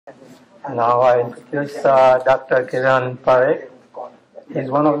Now I introduce Dr. Kiran Parikh. He's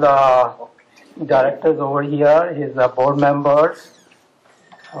one of the directors over here. He's a board member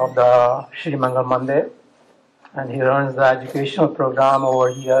of the Shri Mangal Mandir, and he runs the educational program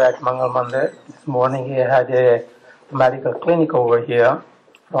over here at Mangal Mandir. This morning he had a medical clinic over here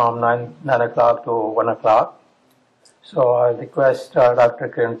from 9 o'clock to 1 o'clock. So I request Dr.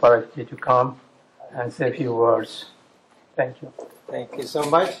 Kiran Parikh to come and say a few words. Thank you. Thank you so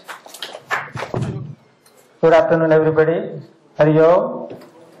much. Good afternoon, everybody. Hello.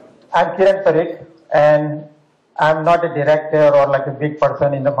 I'm Kiran Parikh, and I'm not a director or like a big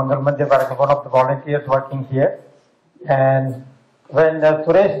person in the Mangal Mandir, but I'm one of the volunteers working here. And when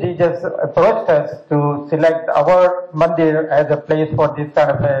Suresh ji just approached us to select our Mandir as a place for this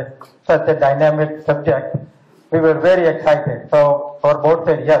kind of such a dynamic subject, we were very excited. So our board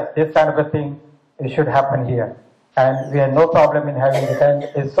said, yes, this kind of a thing should happen here. And we had no problem in having it. And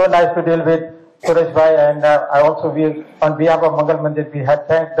it's so nice to deal with Suresh bhai. And I also will, on behalf of Mangal Mandir, we had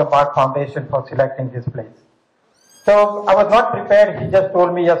thanked the Marg Foundation for selecting this place. So I was not prepared. He just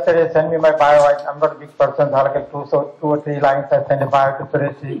told me yesterday, send me my bio. I'm not a big person. So 2 or 3 lines, I sent a bio to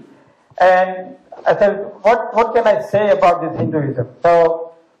Suresh ji. And I said, what can I say about this Hinduism?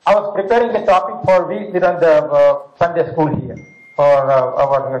 So I was preparing a topic for, we run the Sunday school here for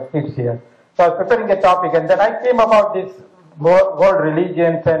our kids here. So I was preparing a topic, and then I came about this world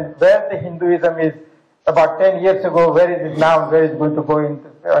religions and where the Hinduism is about 10 years ago, where is it now, and where is it going to go in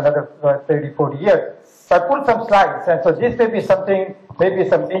another 30, 40 years. So I pulled some slides, and so this may be something, maybe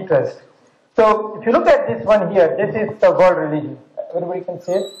some interest. So if you look at this one here, this is the world religion. Everybody can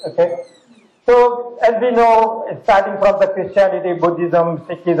see it, okay? So as we know, it's starting from the Christianity, Buddhism,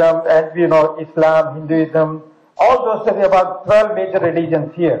 Sikhism, and we know Islam, Hinduism, all those, there are about 12 major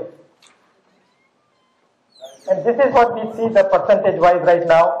religions here. And this is what we see the percentage-wise right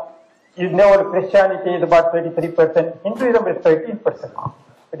now. You know, Christianity is about 33%, Hinduism is 13%.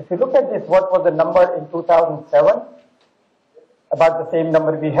 But if you look at this, what was the number in 2007? About the same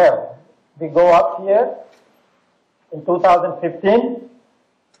number we have. We go up here, in 2015,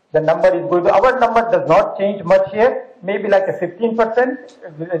 the number is going to, our number does not change much here, maybe like a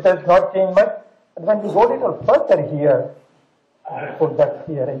 15%, it does not change much. But when we go a little further here, put that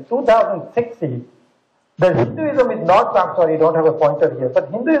here, in 2060, the Hinduism is not, I'm sorry, I don't have a pointer here,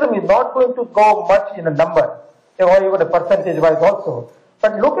 but Hinduism is not going to go much in a number, or even a percentage-wise also.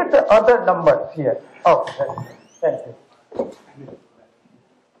 But look at the other numbers here. Oh, thank you.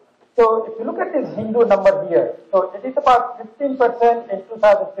 So if you look at this Hindu number here, so it is about 15% in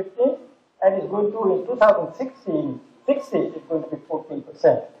 2015, and it's going to, in 2016, 60 is going to be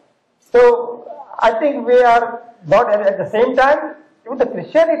 14%. So I think we are not, at the same time, even the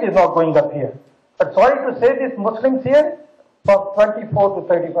Christianity is not going up here. But sorry to say, these Muslims here, from 24 to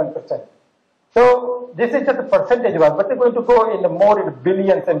 31%. So this is just a percentage one, but they're going to go in more in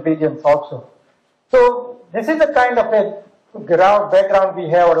billions and billions also. So this is a kind of a background we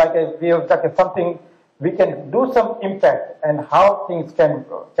have, we have like something we can do some impact and how things can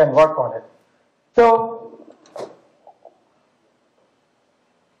work on it. So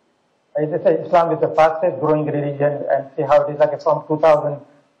as I say, Islam is the fastest growing religion, and see how it is like from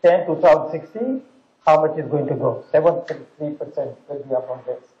 2010 to 2016, how much is going to go? 73% will be upon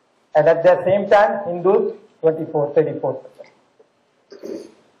this. And at the same time, Hindus, 34%.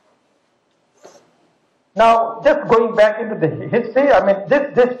 Now, just going back into the history, I mean,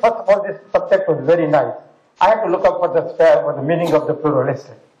 this first of all, this subject was very nice. I had to look up for the meaning of the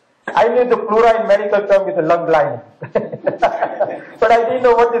pluralistic. I knew the plura in medical term is a lung lining, but I didn't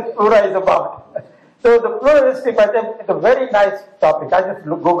know what this plura is about. So the pluralistic, I think, is a very nice topic. I just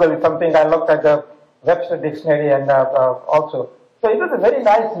Googled something, I looked at the Webster dictionary and also. So it was a very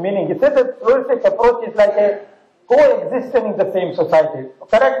nice meaning. It says that pluralistic approach is like a coexisting in the same society.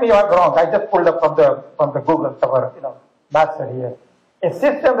 Correct me if I'm wrong. I just pulled up from the Google, our master here. A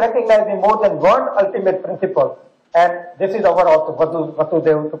system recognizing more than one ultimate principle, and this is our also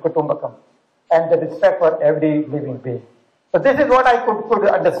Vasudhaiva Kutumbakam, and the respect for every living being. So this is what I could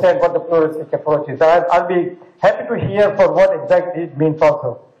understand what the pluralistic approach is. I'll be happy to hear for what exactly it means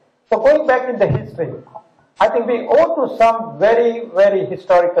also. So going back in the history, I think we owe to some very, very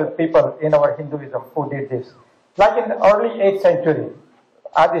historical people in our Hinduism who did this. Like in the early 8th century,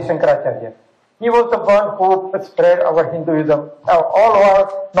 Adi Shankaracharya. He was the one who spread our Hinduism all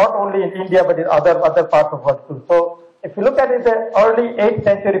over, not only in India, but in other parts of the world too. So if you look at it, the early 8th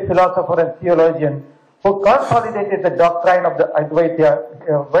century philosopher and theologian who consolidated the doctrine of the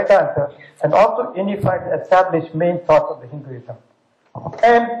Advaita, Vedanta, and also unified the established main thoughts of the Hinduism.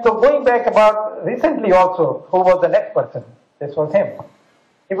 And so going back about recently also, who was the next person? This was him.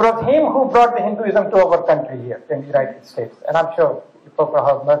 It was him who brought the Hinduism to our country here in the United States. And I'm sure you people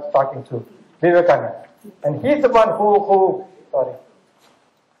have not talking to Vivekananda. And he's the one who sorry.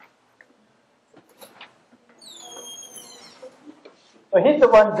 So he's the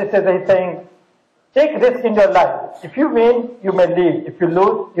one, he's saying, take risk in your life. If you win, you may live. If you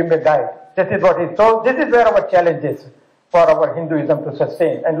lose, you may die. This is what he's told. This is where our challenge is for our Hinduism to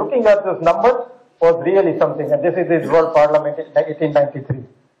sustain. And looking at those numbers was really something. And this is his World Parliament in 1893.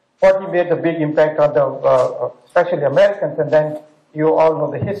 What he made a big impact on the, especially Americans. And then you all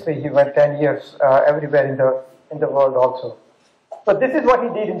know the history. He went 10 years everywhere in the world also. So this is what he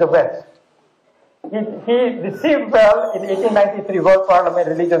did in the West. He received well in 1893 World Parliament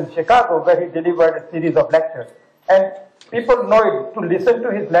Religion in Chicago, where he delivered a series of lectures. And people know it. To listen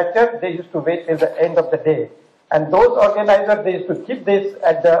to his lecture, they used to wait till the end of the day. And those organizers, they used to keep this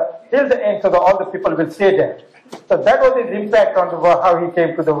till the end so that all the people will stay there. So that was his impact on how he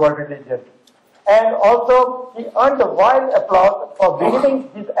came to the world religion. And also, he earned a wide applause for beginning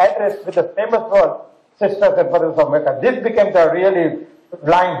his address with the famous word, Sisters and Brothers of Mecca. This became the really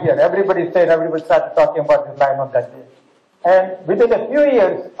line here. Everybody started talking about this line on that day. And within a few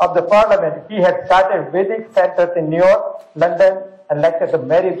years of the parliament, he had started Vedic centers in New York, London, and lectured at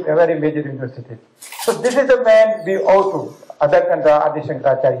very major universities. So this is the man we owe to, other than the Adi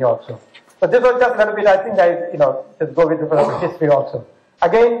Shankaracharya also. So this was just a little bit, I think just go with the history also.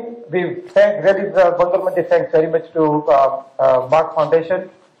 Again, we thank really Mangal Mandir thanks very much to Marg Foundation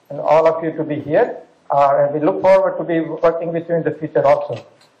and all of you to be here. And we look forward to be working with you in the future also.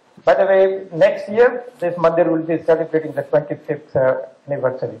 By the way, next year, this Mandir will be celebrating the 25th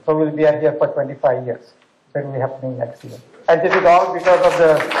anniversary. So we'll be here for 25 years. It will be happening next year. And this is all because of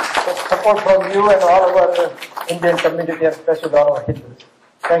the support from you and all of our Indian community, and especially all our Hindus.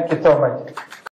 Thank you so much.